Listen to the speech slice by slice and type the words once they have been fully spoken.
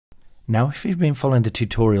Now, if you've been following the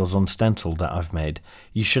tutorials on Stencyl that I've made,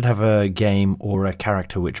 you should have a game or a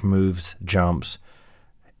character which moves, jumps,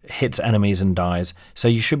 hits enemies and dies, so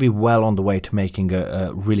you should be well on the way to making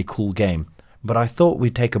a really cool game. But I thought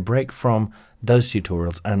we'd take a break from those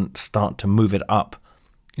tutorials and start to move it up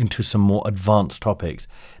into some more advanced topics.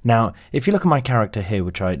 Now, if you look at my character here,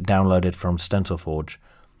 which I downloaded from Stencyl,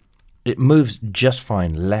 it moves just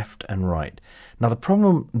fine left and right. Now, the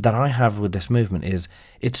problem that I have with this movement is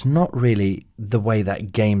it's not really the way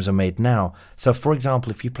that games are made now. So, for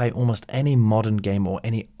example, if you play almost any modern game or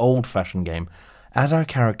any old-fashioned game, as our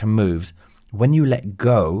character moves, when you let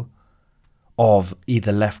go of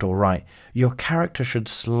either left or right, your character should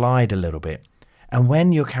slide a little bit. And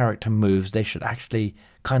when your character moves, they should actually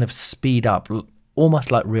kind of speed up, almost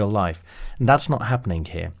like real life. And that's not happening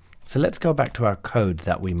here. So let's go back to our code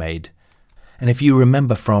that we made. And if you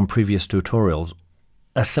remember from previous tutorials,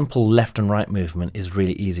 a simple left and right movement is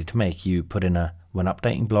really easy to make. You put in a when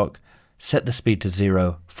updating block, set the speed to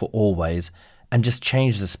 0 for always, and just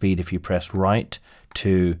change the speed if you press right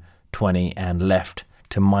to 20 and left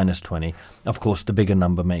to -20. Of course, the bigger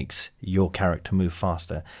number makes your character move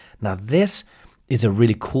faster. Now, this is a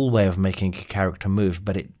really cool way of making a character move,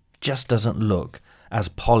 but it just doesn't look as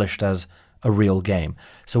polished as a real game.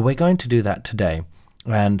 So we're going to do that today.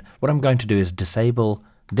 And what I'm going to do is disable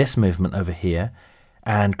this movement over here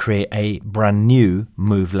and create a brand new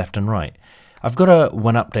move left and right. I've got a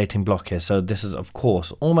when updating block here, so this is of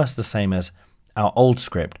course almost the same as our old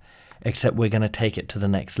script, except we're going to take it to the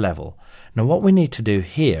next level. Now, what we need to do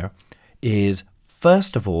here is,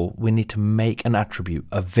 first of all, we need to make an attribute,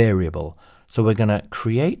 a variable. So we're going to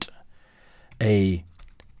create a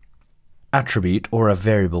attribute or a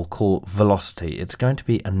variable called velocity. It's going to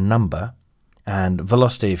be a number, and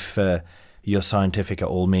velocity, if you're scientific at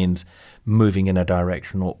all, means moving in a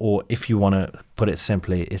direction, or if you want to put it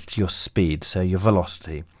simply, it's your speed, so your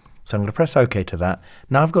velocity. So I'm going to press OK to that.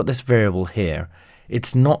 Now I've got this variable here.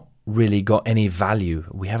 It's not really got any value.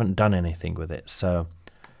 We haven't done anything with it. So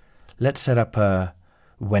let's set up a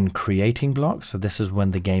when creating block. So this is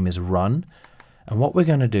when the game is run. And what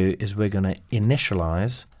we're going to do is we're going to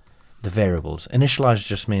initialize the variables. Initialize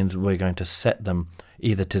just means we're going to set them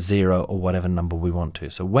either to 0 or whatever number we want to.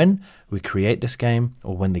 So when we create this game,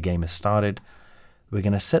 or when the game is started, we're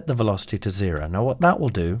going to set the velocity to 0. Now what that will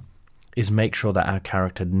do is make sure that our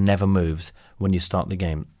character never moves when you start the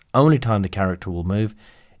game. Only time the character will move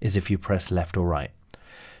is if you press left or right.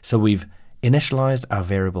 So we've initialized our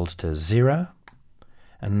variables to 0,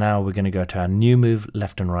 and now we're going to go to our new move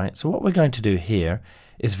left and right. So what we're going to do here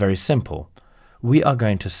is very simple. We are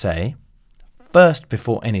going to say, first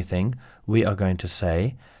before anything, we are going to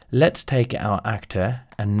say, let's take our actor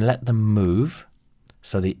and let them move.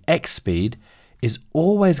 So the X speed is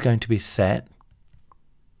always going to be set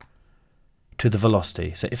to the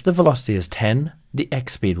velocity. So if the velocity is 10, the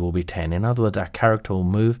X speed will be 10. In other words, our character will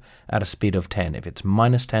move at a speed of 10. If it's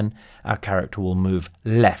 -10, our character will move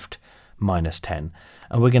left -10.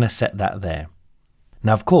 And we're going to set that there.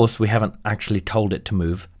 Now, of course, we haven't actually told it to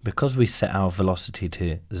move because we set our velocity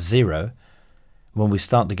to 0. When we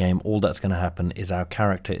start the game, all that's going to happen is our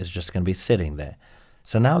character is just going to be sitting there.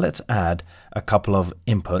 So now let's add a couple of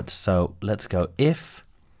inputs. So let's go if,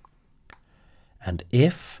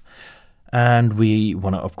 and we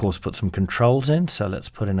want to, of course, put some controls in. So let's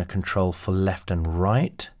put in a control for left and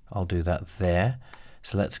right. I'll do that there.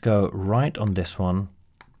 So let's go right on this one,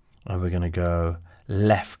 and we're going to go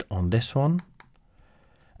left on this one.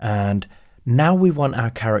 And now we want our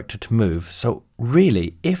character to move. So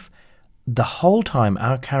really, if the whole time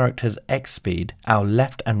our character's X speed, our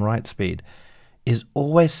left and right speed, is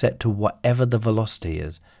always set to whatever the velocity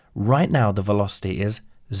is. Right now the velocity is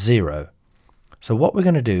 0. So what we're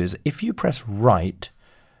going to do is, if you press right,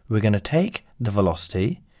 we're going to take the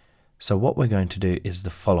velocity. So what we're going to do is the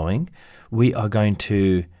following. We are going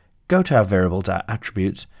to go to our variables, our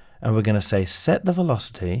attributes, and we're going to say set the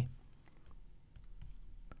velocity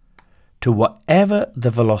to whatever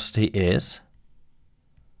the velocity is,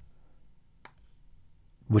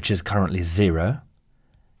 which is currently 0,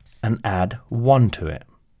 and add 1 to it.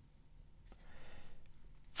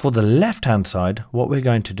 For the left-hand side, what we're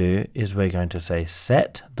going to do is we're going to say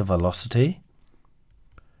set the velocity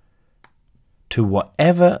to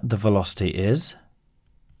whatever the velocity is,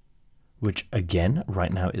 which again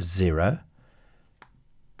right now is 0,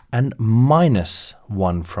 and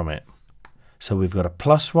 -1 from it. So we've got a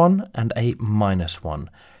 +1 and a -1.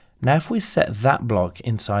 Now if we set that block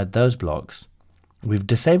inside those blocks, we've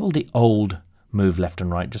disabled the old move left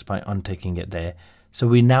and right just by unticking it there. So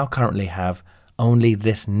we now currently have only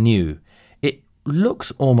this new. It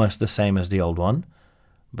looks almost the same as the old one,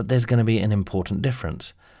 but there's going to be an important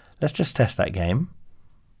difference. Let's just test that game.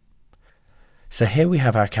 So here we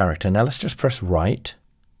have our character. Now let's just press right.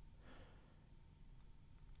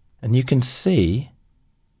 And you can see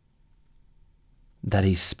that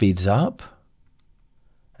he speeds up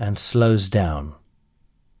and slows down.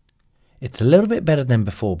 It's a little bit better than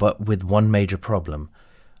before, but with one major problem.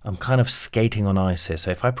 I'm kind of skating on ice here.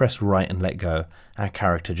 So if I press right and let go, our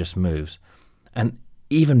character just moves. An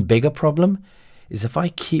even bigger problem is if I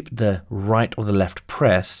keep the right or the left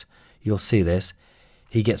pressed, you'll see this,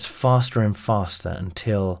 he gets faster and faster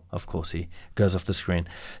until, of course, he goes off the screen.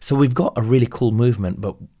 So we've got a really cool movement,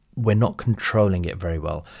 but we're not controlling it very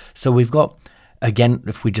well. So we've got, again,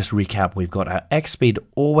 if we just recap, we've got our X speed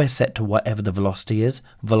always set to whatever the velocity is.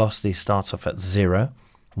 Velocity starts off at 0.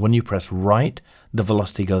 When you press right, the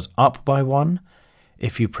velocity goes up by 1.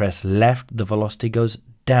 If you press left, the velocity goes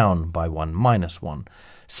down by 1, -1.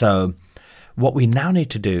 So what we now need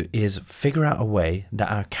to do is figure out a way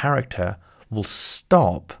that our character will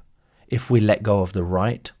stop if we let go of the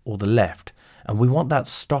right or the left. And we want that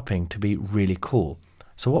stopping to be really cool.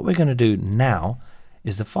 So what we're going to do now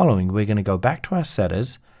is the following. We're going to go back to our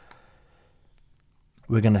setters.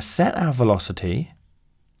 We're going to set our velocity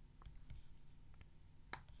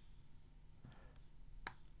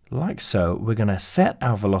like so. We're going to set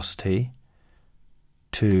our velocity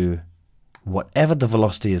to whatever the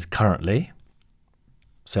velocity is currently.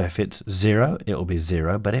 So if it's 0, it will be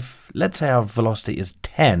 0. But if, let's say our velocity is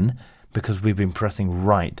 10, because we've been pressing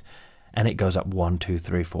right, and it goes up 1, 2,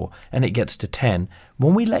 3, 4, and it gets to 10,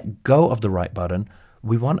 when we let go of the right button,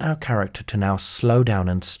 we want our character to now slow down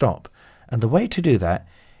and stop. And the way to do that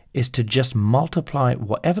is to just multiply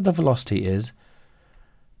whatever the velocity is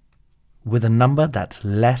with a number that's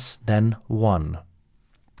less than 1.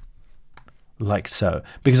 Like so.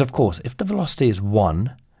 Because of course, if the velocity is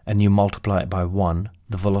 1 and you multiply it by 1,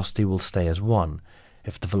 the velocity will stay as 1.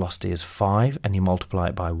 If the velocity is 5 and you multiply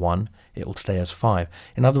it by 1, it will stay as 5.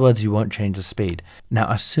 In other words, you won't change the speed. Now,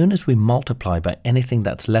 as soon as we multiply by anything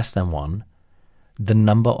that's less than 1, the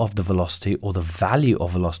number of the velocity or the value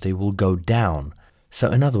of velocity will go down.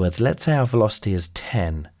 So in other words, let's say our velocity is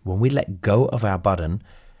 10. When we let go of our button,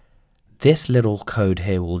 this little code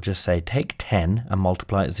here will just say take 10 and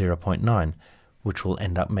multiply it 0.9, which will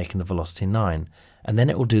end up making the velocity 9. And then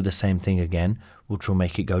it will do the same thing again, which will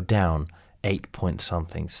make it go down 8 point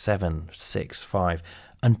something, 7, 6, 5,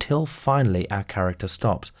 until finally our character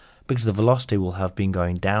stops, because the velocity will have been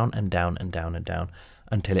going down and down and down and down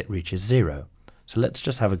until it reaches 0. So let's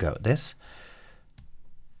just have a go at this.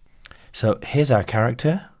 So here's our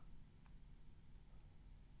character.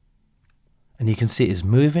 And you can see it is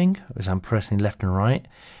moving as I'm pressing left and right.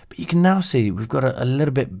 But you can now see we've got a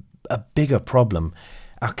little bit a bigger problem.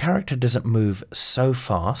 Our character doesn't move so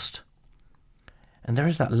fast. And there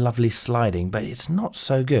is that lovely sliding, but it's not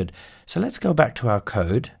so good. So let's go back to our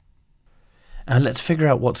code and let's figure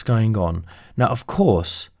out what's going on. Now, of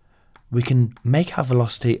course, we can make our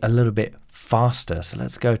velocity a little bit faster. So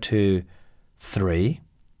let's go to 3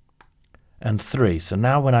 and 3. So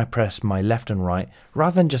now when I press my left and right,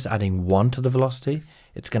 rather than just adding 1 to the velocity,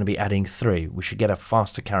 it's going to be adding 3. We should get a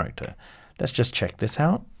faster character. Let's just check this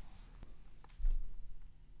out.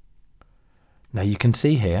 Now you can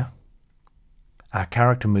see here, our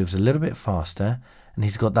character moves a little bit faster and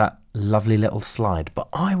he's got that lovely little slide. But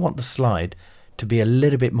I want the slide to be a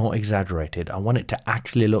little bit more exaggerated. I want it to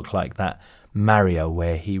actually look like that Mario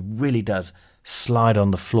where he really does slide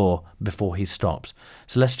on the floor before he stops.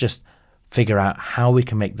 So let's just figure out how we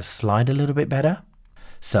can make the slide a little bit better.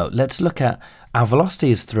 So let's look at our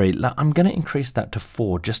velocity is 3. I'm going to increase that to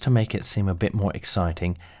 4 just to make it seem a bit more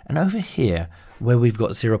exciting. And over here where we've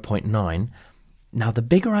got 0.9, now the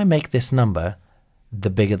bigger I make this number, the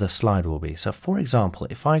bigger the slide will be. So for example,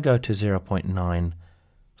 if I go to 0.95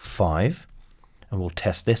 and we'll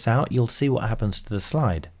test this out, you'll see what happens to the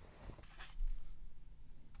slide.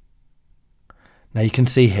 Now you can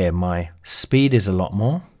see here my speed is a lot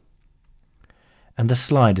more and the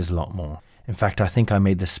slide is a lot more. In fact, I think I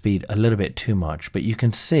made the speed a little bit too much, but you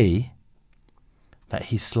can see that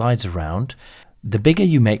he slides around. The bigger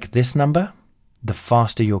you make this number, the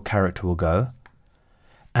faster your character will go.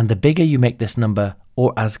 And the bigger you make this number,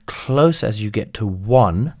 or as close as you get to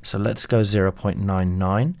 1, so let's go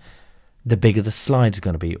 0.99, the bigger the slide's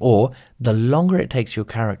going to be, or the longer it takes your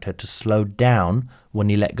character to slow down when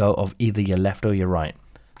you let go of either your left or your right.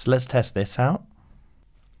 So let's test this out.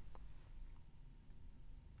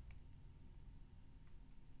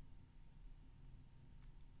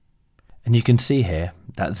 And you can see here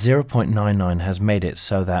that 0.99 has made it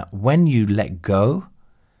so that when you let go,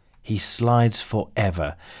 he slides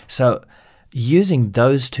forever. So Using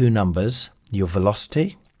those two numbers, your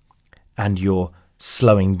velocity and your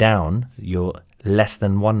slowing down, your less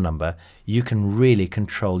than 1 number, you can really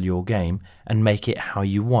control your game and make it how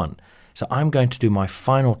you want. So I'm going to do my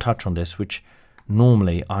final touch on this, which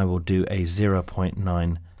normally I will do a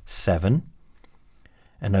 0.97,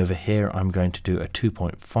 and over here I'm going to do a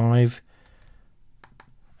 2.5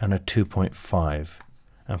 and a 2.5,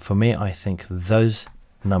 and for me I think those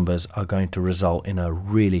numbers are going to result in a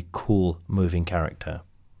really cool moving character.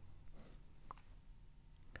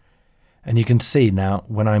 And you can see now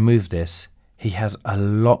when I move this, he has a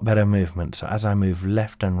lot better movement. So as I move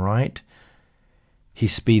left and right, he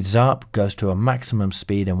speeds up, goes to a maximum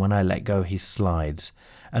speed, and when I let go, he slides.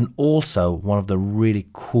 And also, one of the really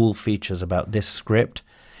cool features about this script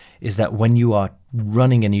is that when you are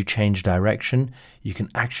running and you change direction, you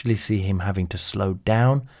can actually see him having to slow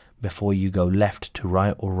down before you go left to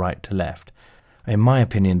right or right to left. In my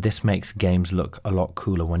opinion, this makes games look a lot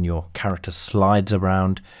cooler when your character slides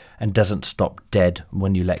around and doesn't stop dead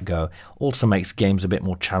when you let go. Also makes games a bit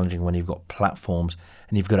more challenging when you've got platforms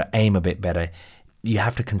and you've got to aim a bit better. You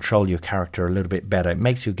have to control your character a little bit better. It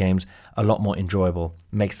makes your games a lot more enjoyable,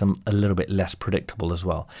 makes them a little bit less predictable as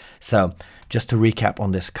well. So just to recap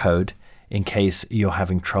on this code, in case you're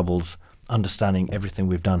having troubles understanding everything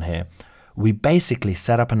we've done here, we basically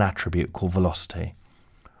set up an attribute called velocity.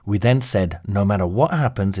 We then said, no matter what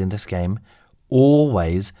happens in this game,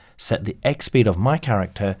 always set the X speed of my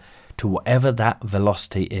character to whatever that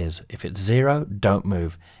velocity is. If it's 0, don't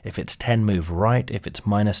move. If it's 10, move right. If it's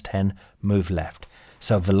 -10, move left.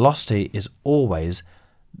 So velocity is always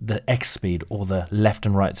the X speed or the left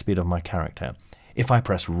and right speed of my character. If I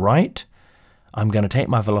press right, I'm going to take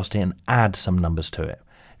my velocity and add some numbers to it.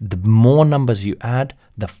 The more numbers you add,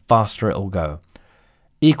 the faster it will go.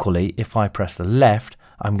 Equally, if I press the left,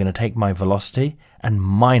 I'm going to take my velocity and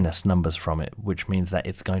minus numbers from it, which means that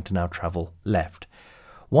it's going to now travel left.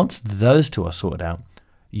 Once those two are sorted out,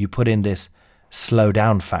 you put in this slow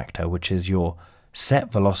down factor, which is your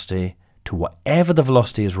set velocity to whatever the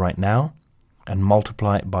velocity is right now and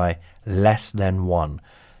multiply it by less than 1.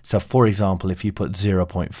 So for example, if you put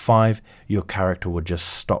 0.5, your character would just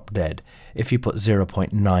stop dead. If you put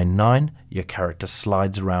 0.99, your character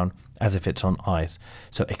slides around as if it's on ice.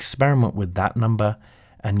 So experiment with that number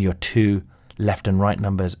and your two left and right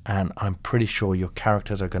numbers, and I'm pretty sure your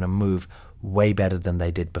characters are going to move way better than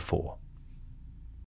they did before.